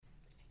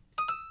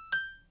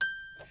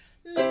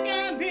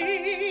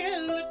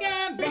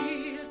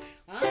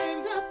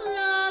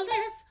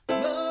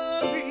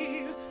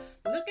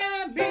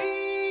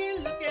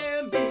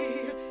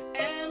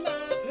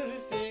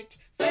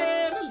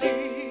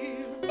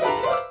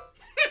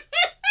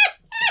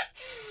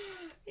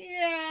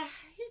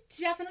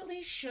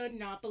I should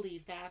not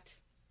believe that.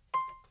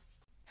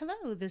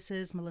 Hello, this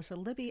is Melissa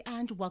Libby,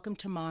 and welcome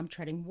to Mom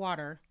Treading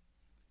Water.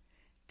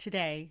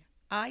 Today,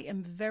 I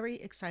am very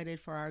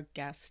excited for our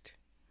guest.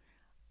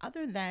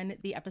 Other than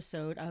the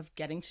episode of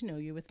Getting to Know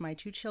You with my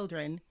two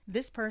children,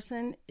 this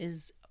person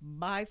is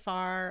by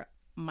far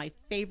my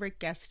favorite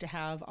guest to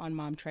have on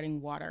Mom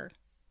Treading Water.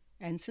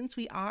 And since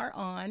we are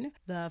on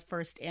the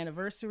first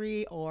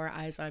anniversary, or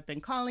as I've been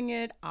calling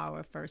it,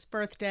 our first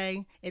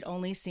birthday, it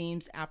only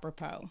seems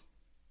apropos.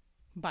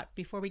 But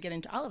before we get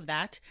into all of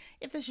that,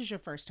 if this is your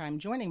first time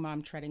joining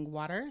Mom Treading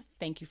Water,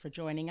 thank you for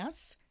joining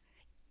us.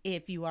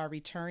 If you are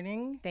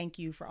returning, thank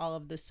you for all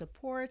of the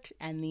support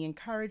and the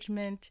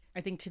encouragement. I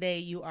think today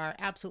you are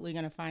absolutely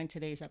going to find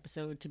today's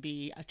episode to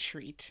be a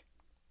treat.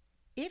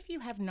 If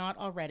you have not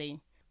already,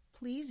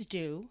 please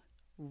do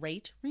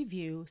rate,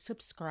 review,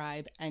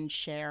 subscribe, and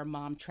share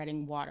Mom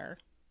Treading Water.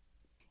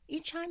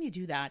 Each time you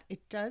do that,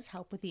 it does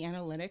help with the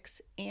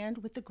analytics and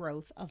with the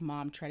growth of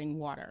Mom Treading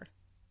Water.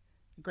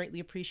 I greatly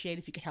appreciate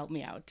if you could help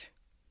me out.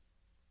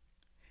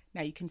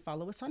 Now you can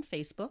follow us on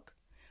Facebook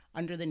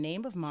under the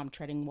name of Mom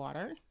Treading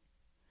Water.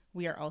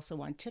 We are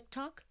also on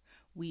TikTok,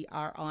 we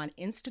are on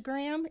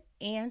Instagram,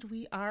 and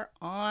we are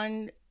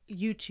on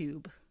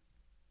YouTube.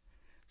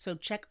 So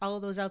check all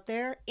of those out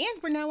there,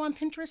 and we're now on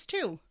Pinterest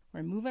too.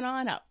 We're moving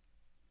on up.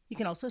 You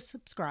can also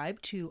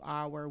subscribe to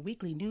our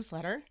weekly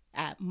newsletter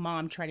at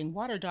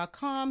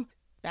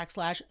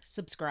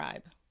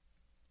momtreadingwater.com/subscribe.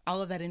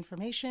 All of that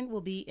information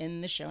will be in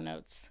the show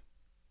notes.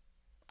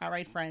 All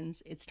right,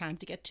 friends, it's time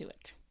to get to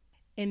it.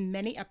 In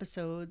many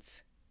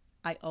episodes,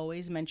 I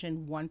always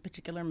mention one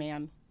particular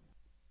man.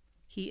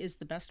 He is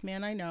the best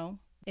man I know,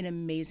 an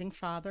amazing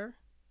father,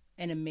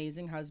 an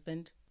amazing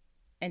husband,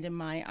 and in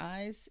my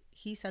eyes,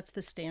 he sets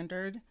the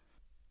standard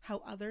how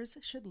others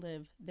should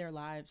live their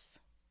lives.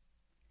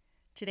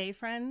 Today,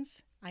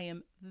 friends, I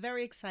am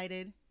very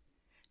excited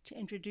to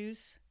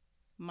introduce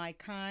my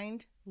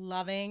kind,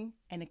 loving,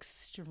 and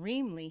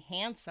extremely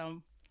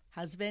handsome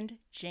husband,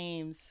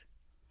 James.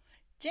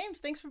 James,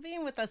 thanks for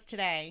being with us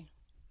today.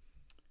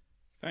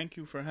 Thank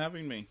you for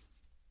having me.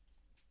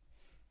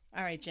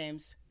 All right,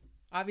 James.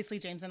 Obviously,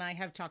 James and I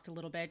have talked a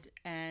little bit,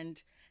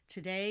 and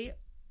today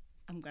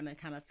I'm going to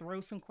kind of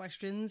throw some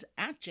questions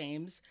at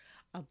James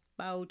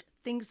about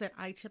things that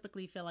I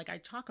typically feel like I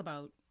talk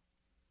about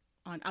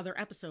on other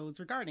episodes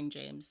regarding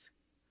James.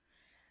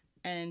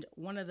 And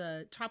one of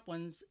the top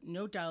ones,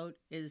 no doubt,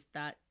 is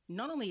that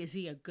not only is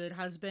he a good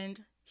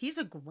husband, he's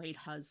a great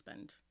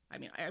husband. I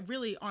mean, I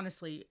really,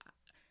 honestly,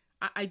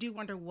 I do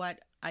wonder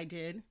what I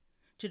did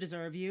to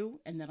deserve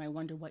you, and then I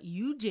wonder what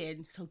you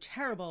did so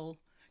terrible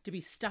to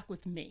be stuck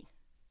with me.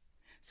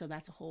 So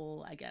that's a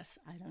whole, I guess,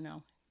 I don't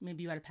know.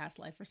 Maybe you had a past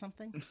life or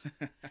something?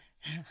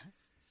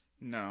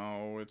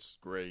 No, it's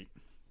great.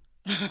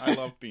 I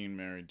love being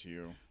married to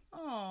you.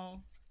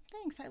 Oh,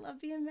 thanks. I love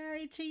being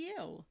married to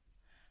you.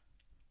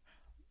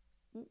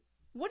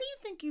 What do you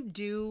think you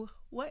do?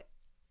 What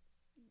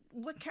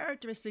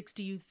characteristics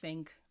do you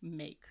think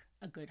make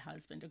a good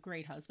husband, a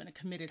great husband, a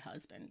committed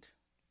husband?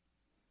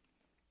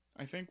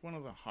 I think one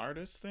of the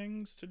hardest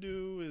things to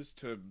do is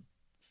to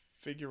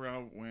figure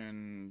out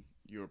when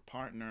your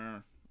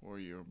partner or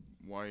your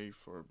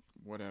wife or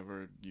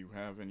whatever you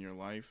have in your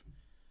life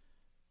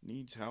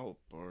needs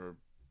help or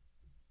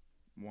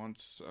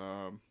wants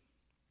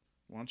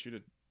you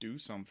to do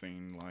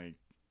something like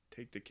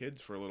take the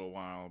kids for a little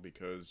while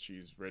because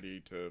she's ready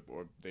to,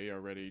 or they are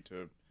ready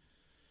to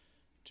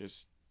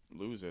just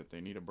lose it.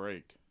 They need a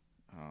break.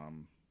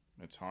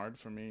 It's hard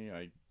for me.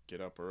 I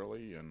get up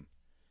early and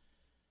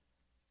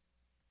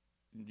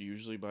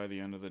usually by the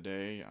end of the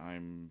day,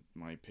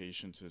 my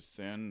patience is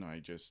thin. I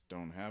just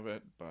don't have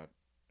it, but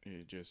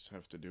you just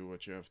have to do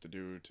what you have to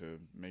do to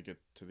make it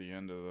to the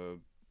end of the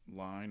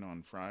line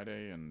on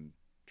Friday and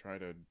try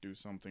to do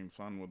something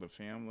fun with the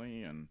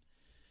family. And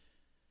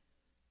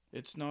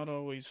it's not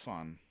always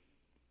fun.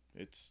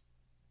 It's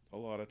a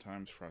lot of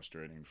times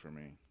frustrating for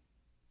me.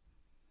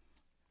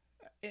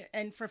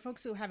 And for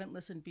folks who haven't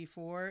listened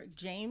before,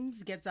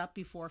 James gets up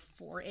before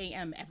 4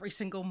 a.m. every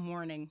single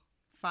morning,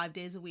 5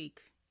 days a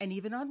week. And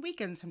even on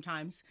weekends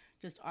sometimes,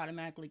 just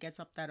automatically gets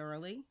up that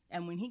early.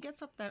 And when he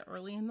gets up that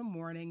early in the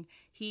morning,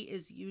 he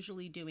is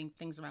usually doing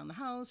things around the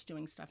house,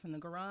 doing stuff in the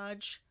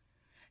garage.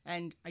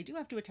 And I do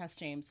have to attest,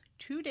 James,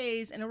 2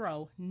 days in a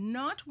row,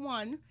 not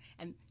one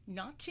and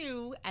not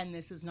two, and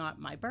this is not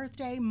my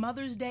birthday,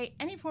 Mother's Day,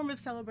 any form of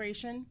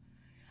celebration.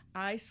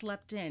 I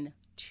slept in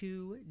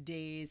 2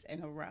 days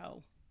in a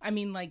row. I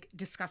mean, like,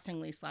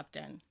 disgustingly slept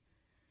in.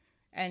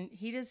 And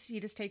he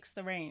just takes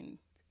the reign.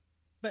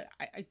 But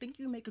I think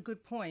you make a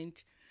good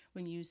point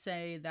when you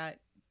say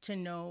that to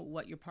know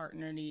what your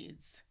partner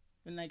needs.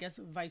 And I guess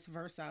vice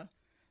versa,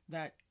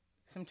 that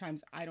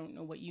sometimes I don't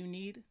know what you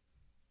need.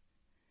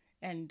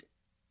 And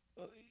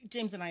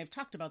James and I have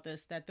talked about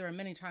this, that there are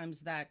many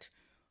times that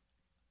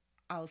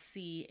I'll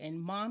see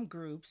in mom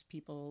groups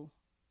people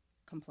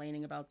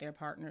complaining about their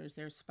partners,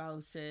 their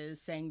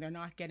spouses, saying they're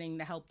not getting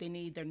the help they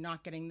need, they're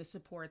not getting the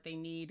support they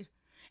need.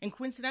 And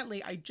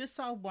coincidentally, I just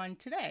saw one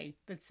today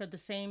that said the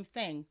same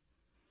thing.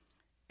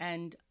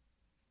 And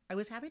I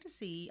was happy to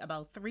see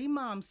about 3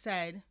 moms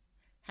said,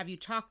 have you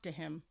talked to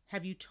him?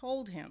 Have you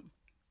told him?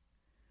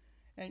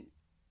 And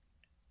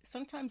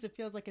sometimes it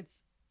feels like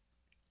it's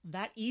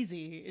that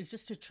easy, is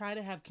just to try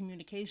to have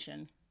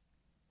communication.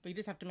 But you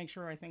just have to make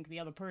sure, I think, the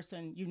other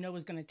person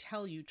is going to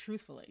tell you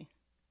truthfully.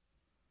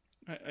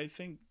 I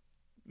think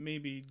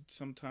maybe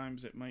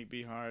sometimes it might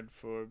be hard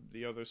for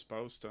the other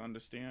spouse to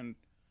understand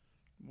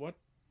what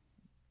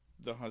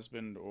the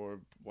husband or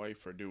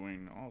wife are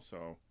doing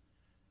also.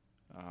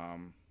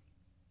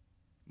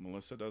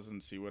 Melissa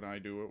doesn't see what I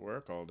do at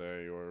work all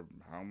day or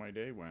how my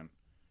day went.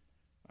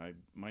 I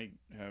might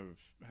have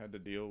had to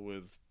deal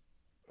with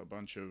a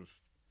bunch of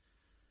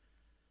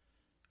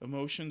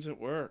emotions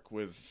at work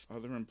with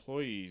other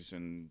employees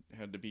and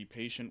had to be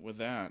patient with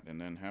that,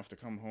 and then have to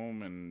come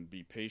home and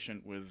be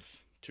patient with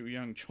 2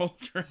 young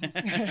children.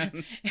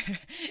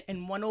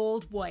 And one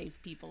old wife,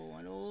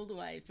 one old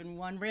wife, and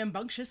one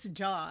rambunctious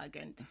dog.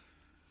 And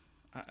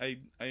I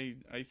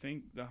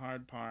think the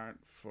hard part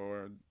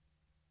for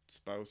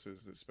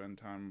spouses that spend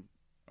time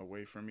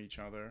away from each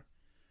other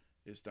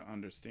is to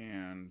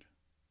understand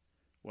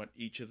what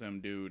each of them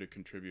do to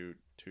contribute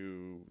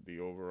to the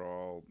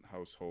overall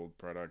household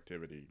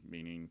productivity.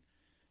 Meaning,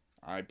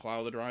 I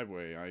plow the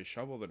driveway, I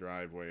shovel the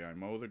driveway, I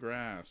mow the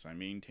grass, I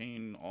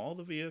maintain all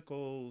the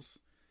vehicles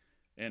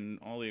and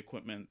all the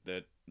equipment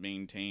that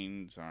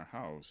maintains our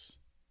house.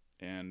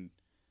 And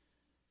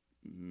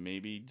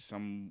maybe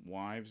some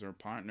wives or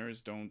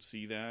partners don't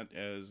see that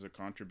as a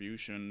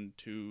contribution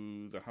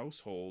to the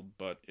household,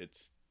 but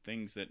it's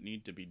things that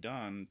need to be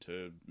done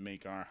to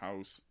make our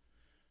house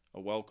a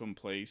welcome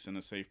place and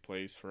a safe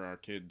place for our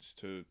kids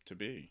to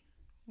be.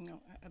 No,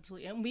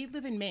 absolutely. And we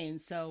live in Maine,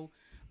 so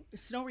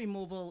snow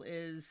removal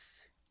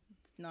is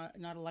not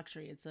a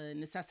luxury. It's a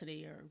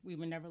necessity, or we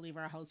would never leave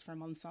our house for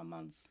months on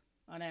months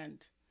on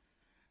end.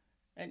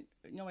 And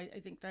I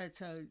think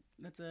that's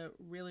a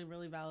really,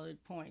 really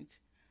valid point.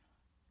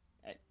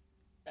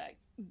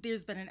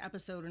 There's been an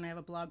episode, and I have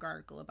a blog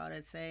article about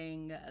it,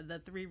 saying the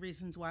 3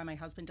 reasons why my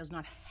husband does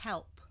not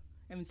help.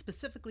 I mean,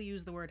 specifically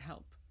use the word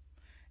help.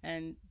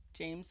 And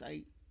James,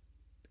 I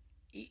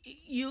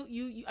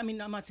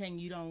mean, I'm not saying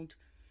you don't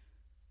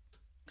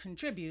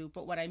contribute,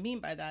 but what I mean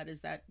by that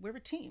is that we're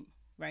a team,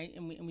 right?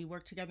 And we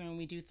work together and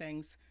we do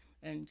things.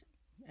 And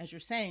as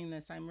you're saying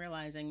this, I'm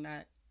realizing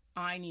that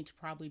I need to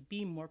probably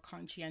be more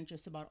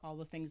conscientious about all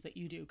the things that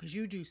you do, because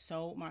you do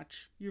so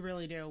much. You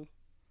really do.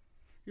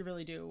 You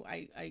really do.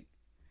 I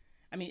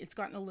mean, it's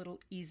gotten a little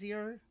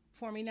easier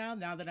for me now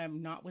that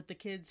I'm not with the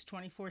kids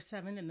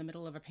 24/7 in the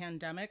middle of a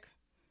pandemic.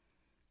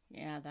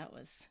 Yeah,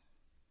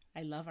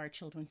 I love our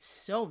children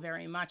so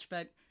very much,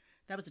 but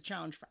that was a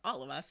challenge for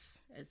all of us,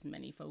 as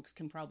many folks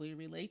can probably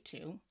relate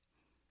to.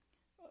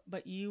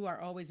 But you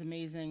are always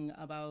amazing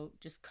about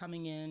just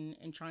coming in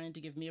and trying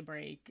to give me a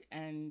break.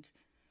 And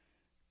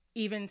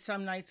even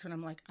some nights when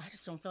I'm like, I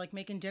just don't feel like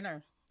making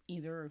dinner.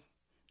 Either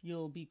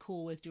you'll be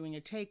cool with doing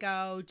a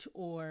takeout,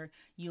 or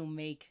you'll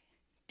make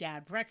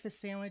Dad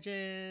breakfast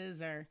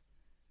sandwiches, or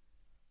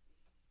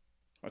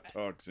hot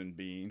dogs and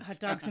beans. Hot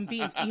dogs and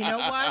beans. You know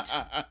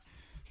what?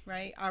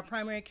 Right? Our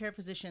primary care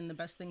physician, the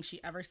best thing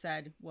she ever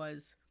said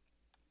was,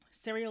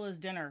 cereal is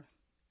dinner.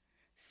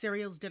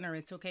 Cereal's dinner.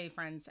 It's okay,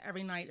 friends.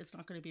 Every night it's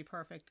not going to be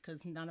perfect,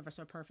 because none of us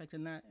are perfect,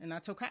 and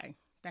that's okay.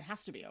 That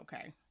has to be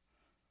okay.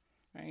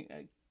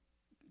 Right?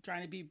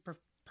 Trying to be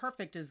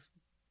perfect is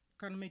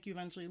going to make you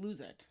eventually lose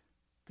it,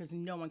 because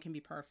no one can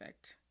be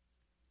perfect.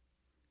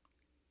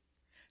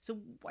 So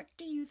what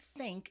do you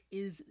think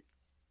is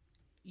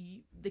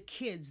the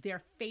kids,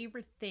 their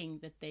favorite thing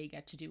that they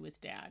get to do with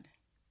Dad?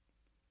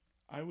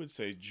 I would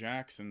say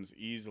Jackson's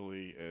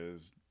easily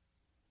is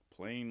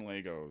playing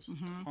Legos.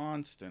 Mm-hmm.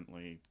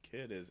 Constantly.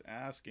 Kid is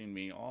asking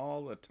me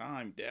all the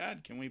time,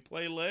 Dad, can we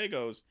play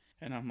Legos?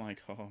 And I'm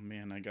like, oh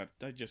man,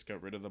 I just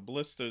got rid of the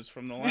blisters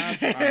from the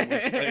last time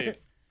we played.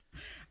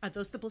 Are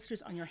those the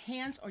blisters on your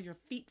hands or your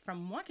feet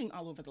from walking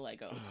all over the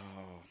Legos?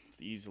 Oh,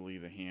 easily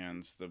the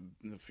hands. The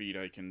feet,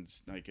 I can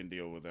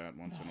deal with that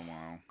once in a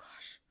while.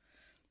 Gosh.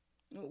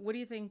 What do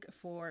you think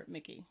for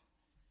Mickey?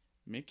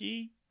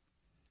 Mickey?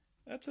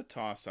 That's a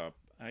toss-up.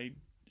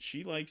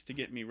 She likes to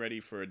get me ready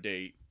for a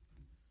date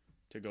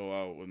to go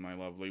out with my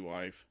lovely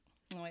wife.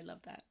 Oh, I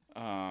love that.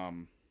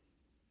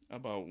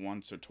 About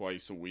once or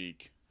twice a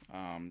week.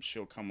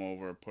 She'll come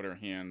over, put her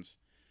hands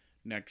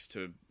next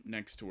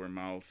to her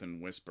mouth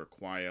and whisper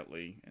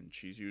quietly, and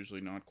she's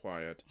usually not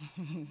quiet.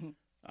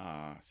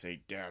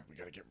 Say, Dad, we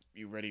gotta get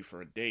you ready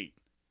for a date.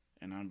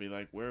 And I'll be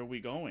like, where are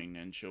we going?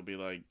 And she'll be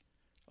like,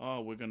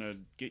 oh, we're gonna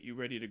get you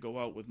ready to go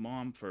out with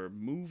Mom for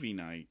movie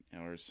night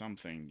or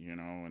something,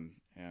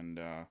 and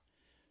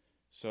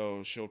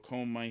so she'll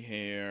comb my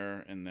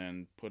hair and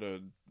then put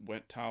a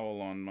wet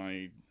towel on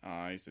my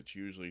eyes. It's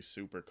usually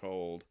super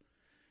cold.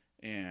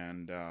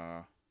 And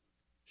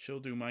she'll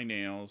do my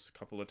nails. A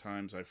couple of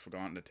times I've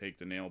forgotten to take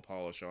the nail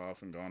polish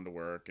off and gone to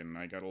work, and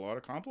I got a lot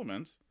of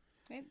compliments.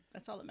 Hey,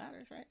 that's all that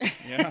matters, right?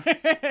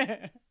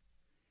 Yeah.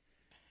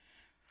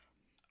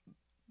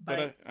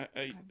 But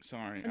I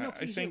sorry. No,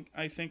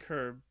 I think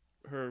her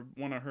her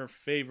one of her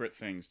favorite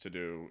things to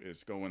do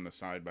is go in the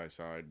side by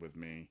side with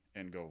me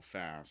and go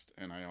fast,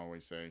 and I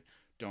always say,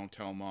 "Don't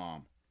tell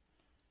mom."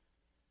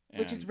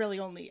 Which is really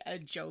only a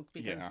joke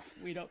because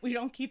we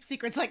don't keep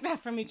secrets like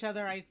that from each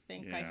other. I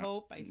think. Yeah.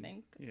 I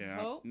think. Yeah.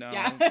 Hope. No.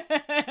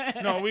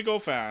 Yeah. No, we go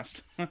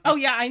fast. Oh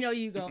yeah, I know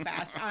you go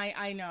fast.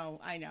 I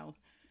know.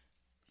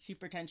 She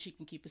pretends she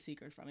can keep a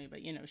secret from me,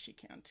 but you know she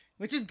can't,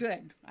 which is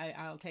good.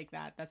 I'll take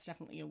that. That's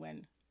definitely a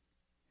win.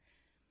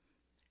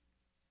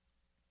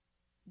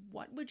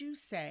 What would you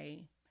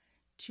say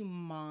to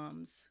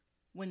moms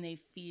when they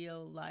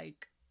feel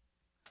like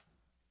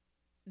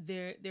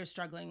they're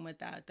struggling with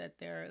that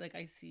they're like,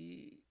 I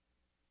see,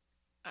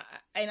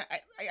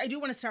 I do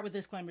want to start with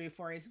this disclaimer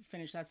before I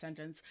finish that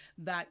sentence,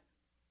 that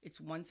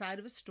it's one side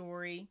of a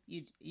story.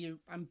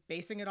 I'm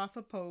basing it off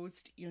a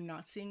post. You're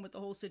not seeing what the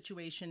whole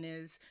situation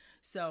is,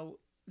 so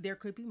there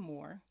could be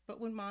more. But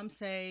when moms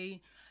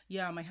say,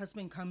 yeah, my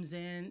husband comes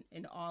in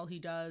and all he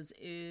does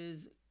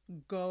is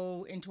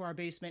go into our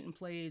basement and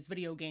plays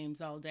video games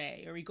all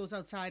day, or he goes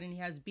outside and he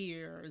has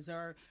beers,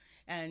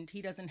 and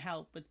he doesn't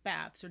help with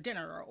baths or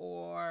dinner,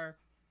 or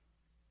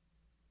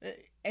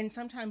and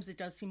sometimes it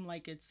does seem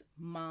like it's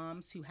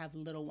moms who have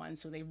little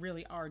ones, so they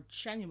really are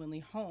genuinely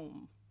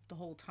home the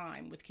whole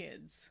time with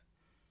kids.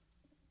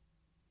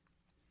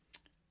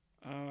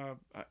 I'll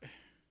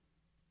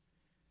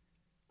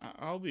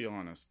be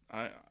honest.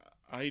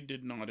 I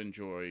did not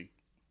enjoy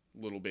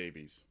little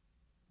babies.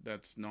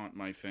 That's not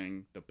my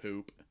thing. The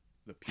poop,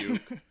 the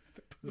puke,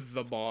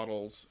 the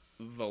bottles,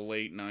 the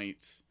late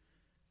nights.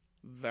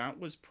 That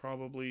was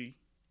probably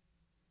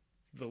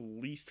the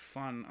least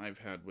fun I've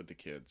had with the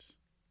kids.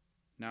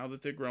 Now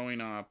that they're growing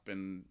up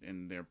and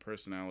their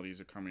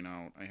personalities are coming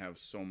out, I have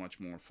so much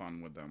more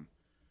fun with them.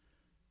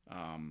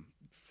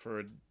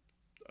 For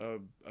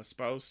a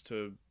spouse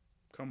to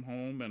come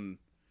home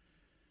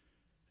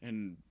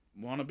and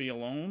want to be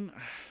alone,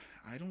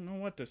 I don't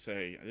know what to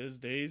say. There's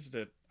days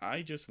that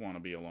I just want to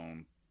be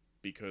alone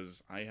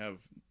because I have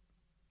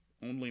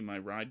only my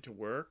ride to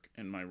work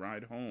and my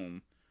ride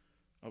home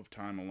of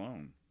time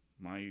alone.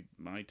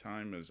 My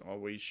time is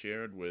always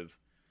shared with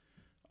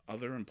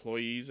other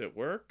employees at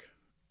work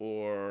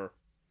or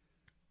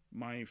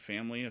my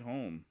family at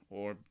home,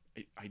 or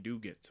I do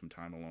get some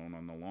time alone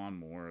on the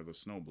lawnmower or the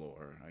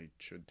snowblower. I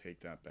should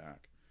take that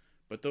back.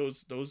 But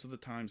those are the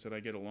times that I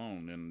get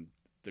alone and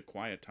the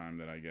quiet time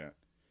that I get.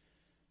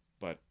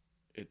 But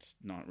it's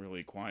not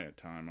really quiet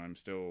time. I'm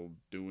still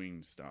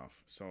doing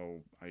stuff.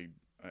 So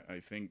I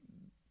think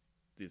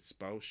the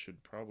spouse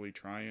should probably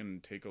try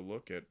and take a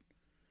look at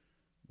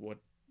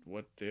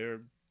what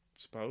their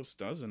spouse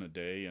does in a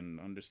day and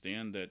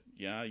understand that,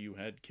 yeah, you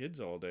had kids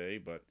all day,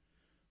 but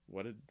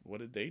what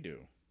did they do?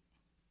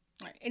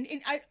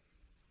 And I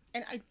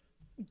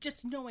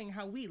just knowing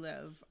how we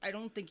live, I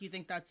don't think you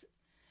think that's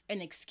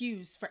an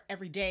excuse for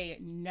every day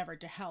never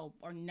to help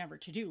or never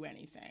to do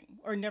anything,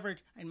 or never.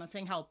 I'm not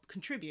saying help,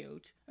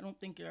 contribute. I don't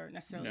think you're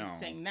necessarily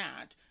saying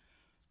that,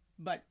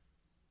 but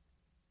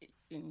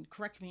and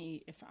correct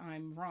me if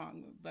I'm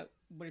wrong, but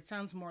what it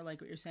sounds more like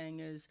what you're saying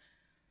is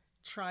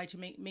try to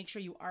make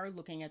sure you are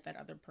looking at that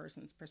other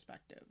person's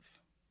perspective.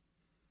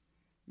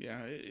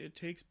 Yeah, it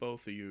takes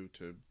both of you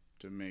to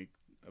make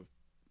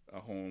a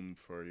home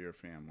for your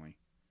family.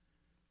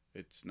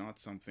 It's not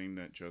something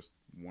that just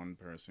one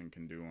person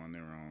can do on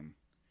their own.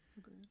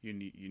 Agreed. You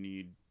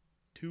need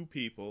two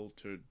people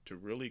to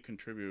really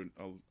contribute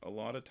a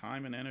lot of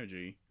time and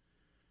energy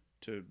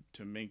to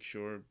make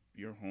sure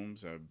your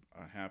home's a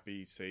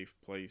happy, safe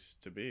place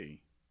to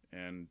be.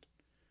 And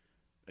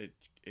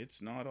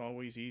it's not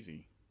always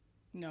easy.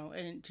 No,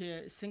 and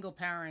to single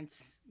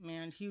parents,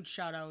 man, huge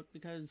shout out,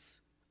 because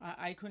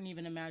I couldn't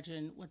even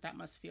imagine what that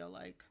must feel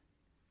like.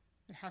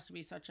 It has to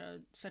be such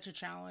a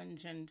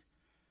challenge, and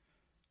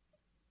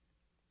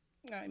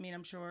I mean,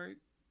 I'm sure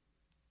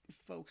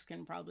folks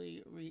can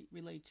probably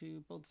relate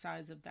to both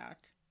sides of that.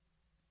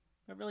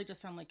 But it really does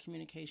sound like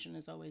communication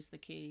is always the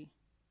key.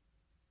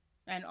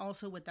 And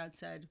also, with that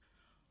said,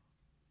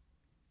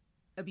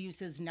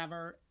 abuse is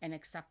never an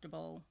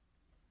acceptable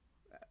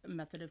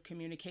method of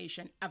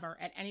communication ever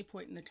at any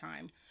point in the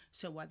time.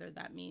 So whether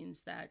that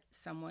means that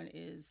someone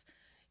is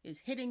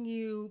hitting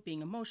you,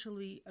 being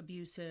emotionally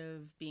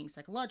abusive, being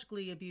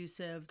psychologically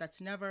abusive, that's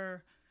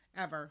never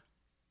ever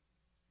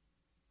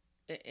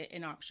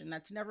an option.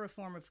 That's never a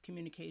form of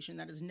communication.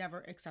 That is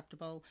never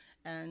acceptable.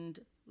 And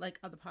like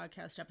other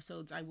podcast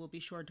episodes, I will be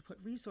sure to put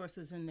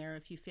resources in there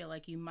if you feel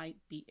like you might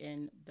be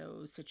in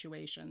those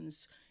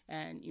situations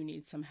and you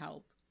need some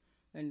help.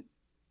 And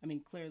I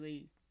mean,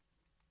 clearly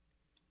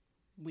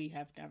we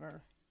have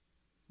never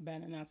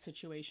been in that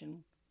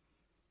situation,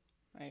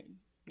 right?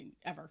 I mean,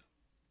 ever.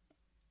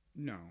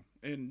 No.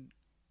 And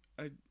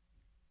I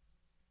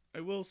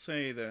will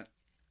say that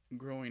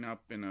growing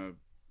up in a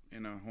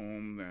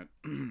home that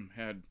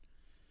had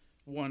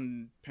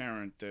one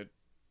parent that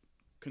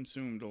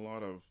consumed a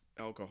lot of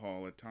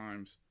alcohol at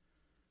times,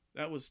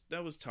 that was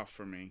tough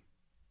for me.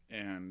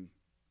 And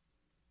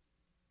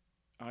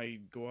I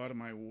go out of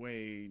my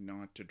way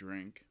not to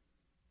drink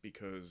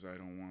because I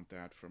don't want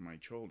that for my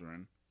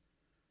children.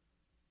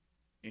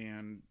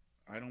 and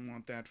I don't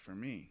want that for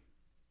me.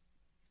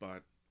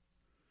 But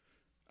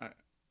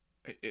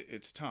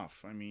it's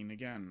tough. I mean,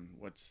 again,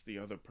 what's the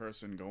other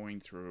person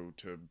going through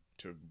to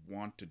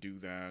want to do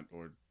that,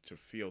 or to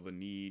feel the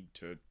need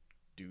to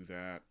do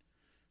that,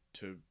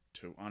 to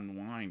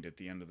unwind at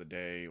the end of the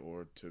day,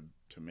 or to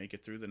make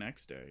it through the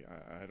next day?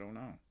 I don't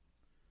know.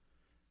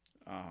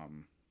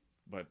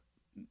 But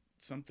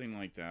something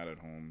like that at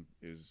home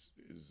is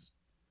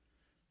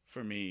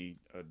for me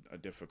a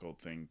difficult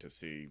thing to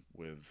see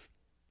with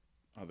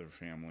other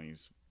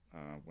families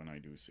when I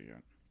do see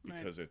it,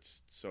 because Right.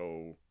 it's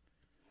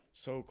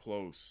so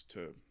close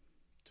to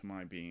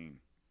my being.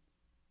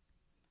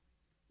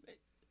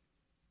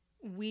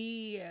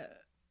 We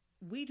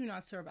we do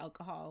not serve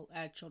alcohol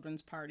at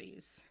children's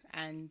parties,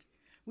 and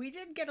we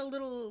did get a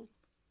little,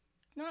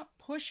 not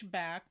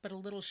pushback, but a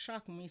little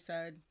shock when we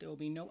said there will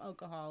be no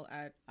alcohol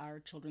at our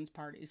children's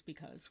parties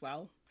because,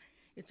 well,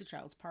 it's a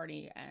child's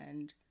party,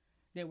 and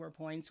there were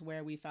points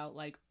where we felt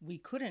like we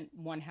couldn't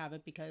one have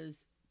it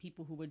because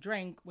people who would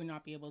drink would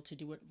not be able to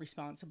do it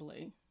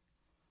responsibly.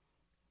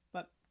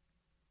 But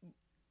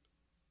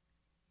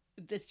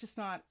it's just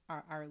not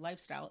our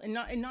lifestyle, and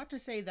not to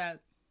say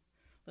that.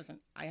 Listen,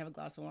 I have a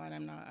glass of wine.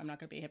 I'm not going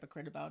to be a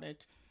hypocrite about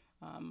it.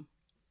 Um,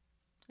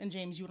 and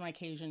James, you on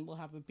occasion will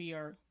have a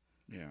beer,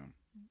 Yeah.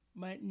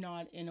 but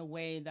not in a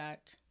way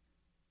that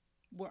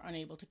we're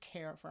unable to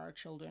care for our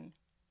children.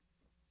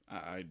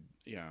 I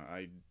yeah,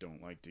 I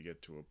don't like to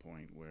get to a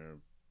point where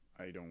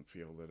I don't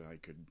feel that I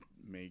could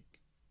make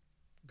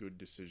good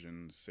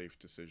decisions, safe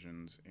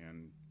decisions,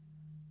 and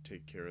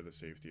take care of the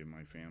safety of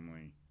my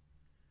family,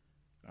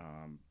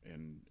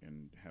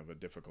 and have a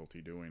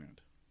difficulty doing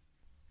it.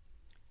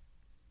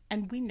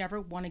 And we never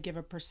want to give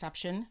a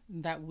perception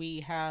that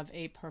we have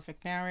a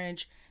perfect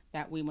marriage,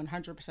 that we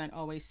 100%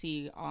 always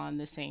see on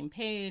the same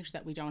page,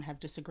 that we don't have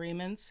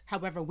disagreements.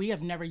 However, we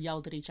have never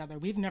yelled at each other.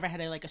 We've never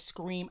had a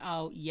scream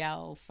out,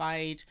 yell,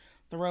 fight,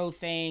 throw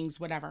things,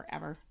 whatever,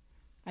 ever.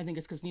 I think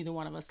it's because neither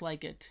one of us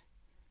like it.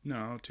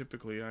 No,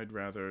 typically I'd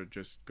rather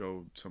just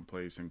go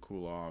someplace and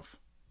cool off,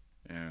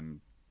 and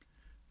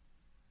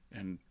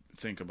and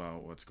think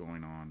about what's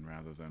going on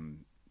rather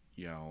than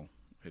yell.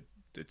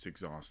 It's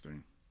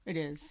exhausting. It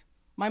is.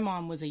 My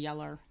mom was a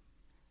yeller,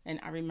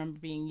 and I remember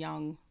being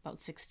young, about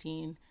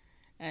 16,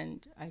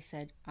 and I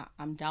said,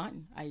 I'm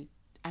done.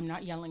 I'm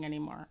not yelling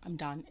anymore. I'm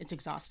done. It's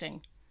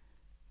exhausting.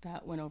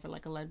 That went over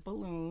like a lead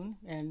balloon,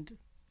 and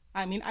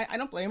I mean, I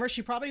don't blame her.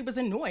 She probably was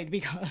annoyed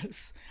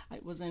because I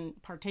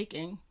wasn't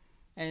partaking,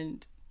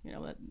 and,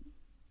 that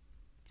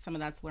some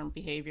of that's learned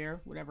behavior,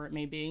 whatever it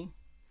may be.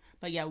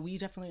 But yeah, we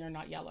definitely are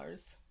not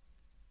yellers.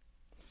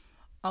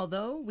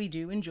 Although we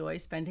do enjoy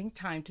spending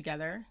time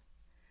together,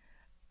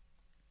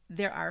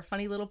 there are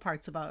funny little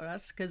parts about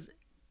us because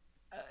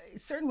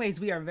certain ways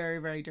we are very,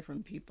 very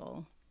different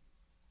people.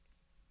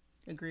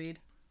 Agreed?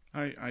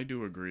 I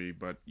do agree,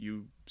 but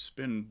you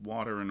spin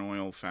water and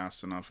oil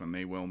fast enough and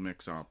they will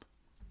mix up.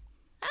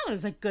 That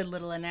was a good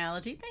little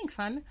analogy. Thanks,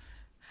 hon.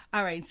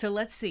 All right, so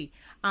let's see.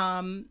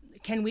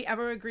 Can we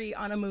ever agree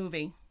on a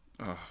movie?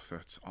 Oh,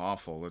 that's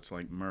awful. It's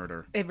like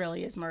murder. It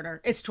really is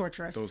murder. It's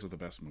torturous. Those are the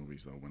best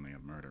movies, though, when they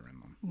have murder in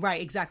them.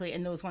 Right, exactly.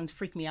 And those ones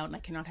freak me out, and I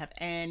cannot have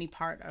any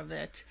part of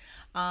it.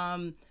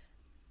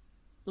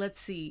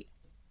 Let's see.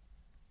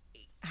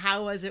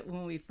 How was it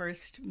when we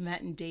first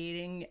met and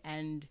dating,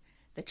 and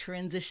the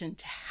transition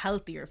to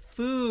healthier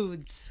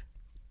foods?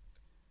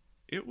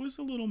 It was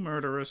a little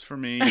murderous for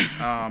me.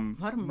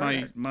 What a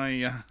murder.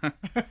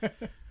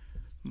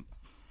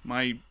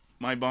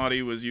 My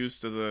body was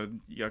used to the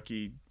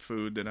yucky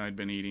food that I'd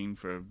been eating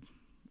for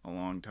a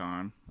long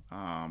time.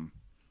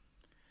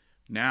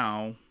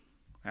 Now,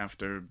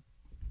 after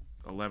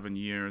 11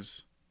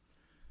 years,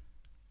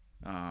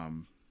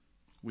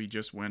 we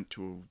just went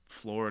to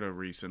Florida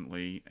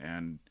recently,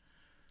 and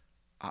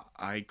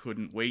I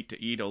couldn't wait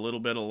to eat a little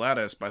bit of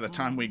lettuce by the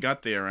time we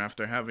got there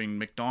after having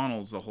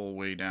McDonald's the whole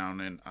way down.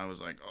 And I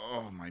was like,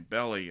 oh, my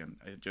belly. And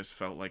it just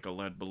felt like a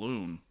lead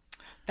balloon.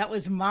 That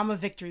was mama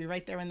victory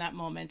right there in that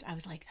moment. I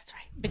was like, that's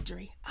right.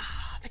 Victory.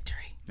 Ah,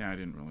 victory. Yeah, I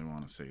didn't really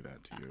want to say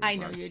that to you. I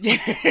know you did.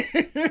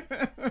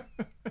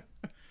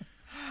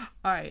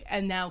 All right.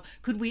 And now,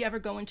 could we ever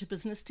go into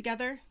business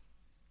together?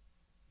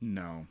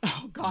 No.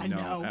 Oh, God,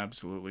 no.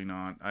 Absolutely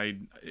not. I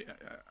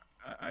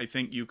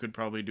think you could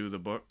probably do the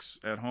books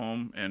at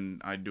home,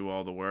 and I'd do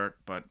all the work,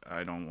 but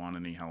I don't want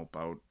any help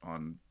out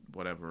on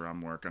whatever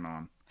I'm working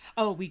on.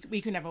 Oh, we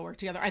could never work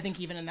together. I think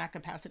even in that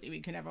capacity,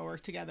 we could never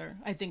work together.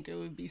 I think it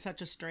would be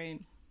such a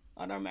strain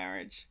on our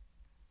marriage.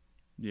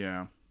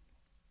 Yeah.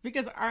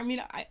 Because, I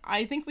mean,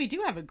 I think we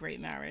do have a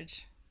great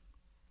marriage.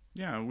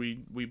 Yeah,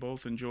 we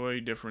both enjoy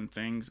different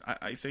things.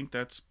 I think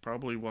that's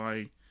probably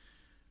why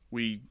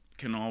we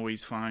can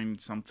always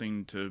find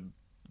something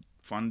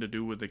fun to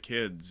do with the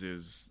kids.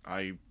 Is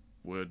I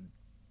would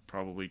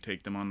probably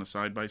take them on the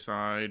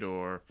side-by-side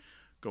or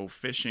go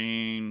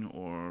fishing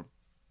or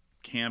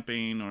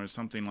camping or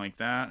something like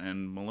that,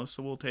 and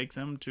Melissa will take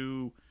them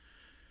to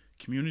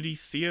community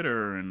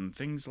theater and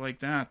things like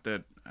that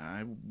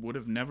I would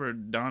have never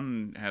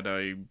done had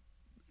I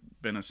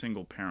been a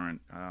single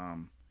parent,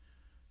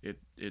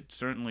 it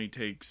certainly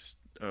takes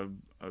a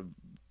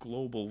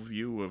global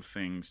view of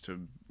things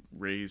to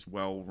raise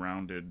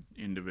well-rounded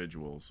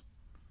individuals.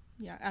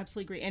 Yeah,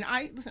 absolutely agree. And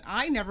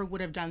I never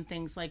would have done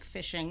things like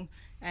fishing,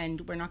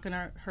 and we're not going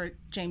to hurt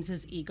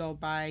James's ego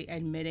by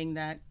admitting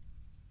that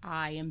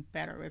I am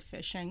better at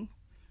fishing.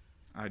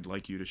 I'd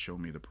like you to show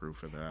me the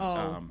proof of that.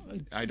 Oh,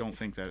 I don't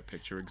think that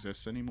picture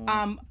exists anymore.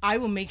 I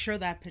will make sure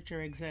that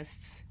picture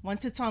exists.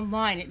 Once it's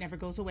online, it never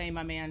goes away,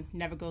 my man.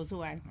 Never goes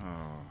away.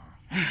 Oh.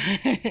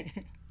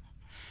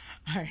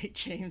 All right,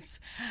 James.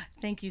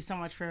 Thank you so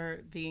much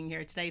for being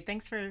here today.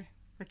 Thanks for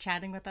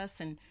chatting with us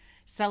and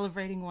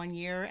celebrating 1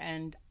 year.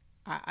 And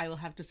I will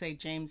have to say,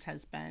 James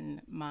has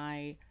been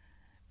my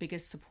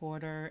biggest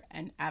supporter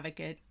and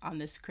advocate on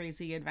this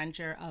crazy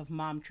adventure of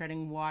Mom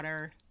Treading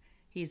Water.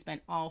 He's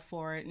been all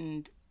for it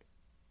and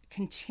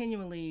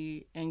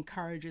continually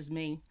encourages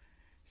me.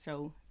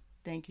 So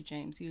thank you,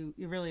 James. You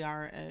really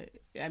are,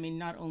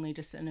 not only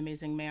just an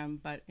amazing man,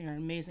 but you're an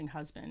amazing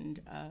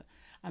husband,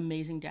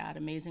 amazing dad,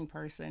 amazing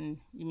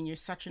person. You're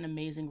such an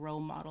amazing role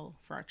model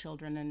for our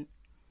children. And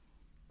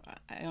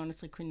I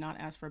honestly could not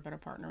ask for a better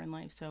partner in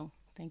life. So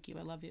thank you.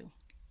 I love you.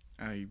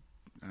 I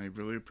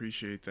really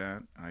appreciate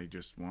that. I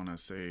just want to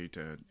say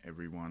to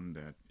everyone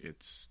that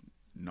it's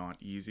not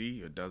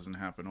easy. It doesn't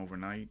happen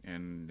overnight,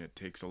 and it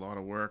takes a lot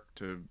of work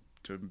to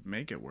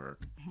make it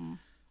work.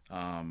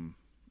 Mm-hmm.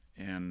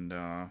 And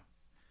I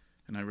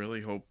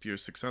really hope you're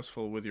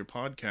successful with your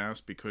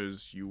podcast,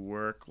 because you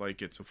work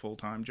like it's a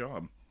full-time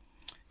job.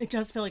 It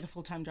does feel like a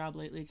full-time job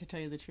lately, to tell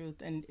you the truth.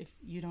 And if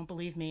you don't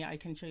believe me, I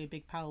can show you a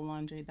big pile of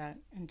laundry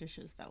and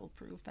dishes that will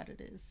prove that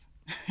it is.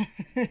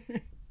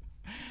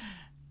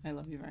 I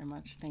love you very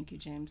much. Thank you,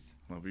 James.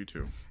 Love you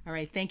too. All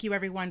right. Thank you,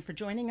 everyone, for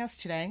joining us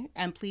today.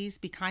 And please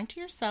be kind to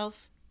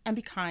yourself and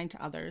be kind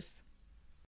to others.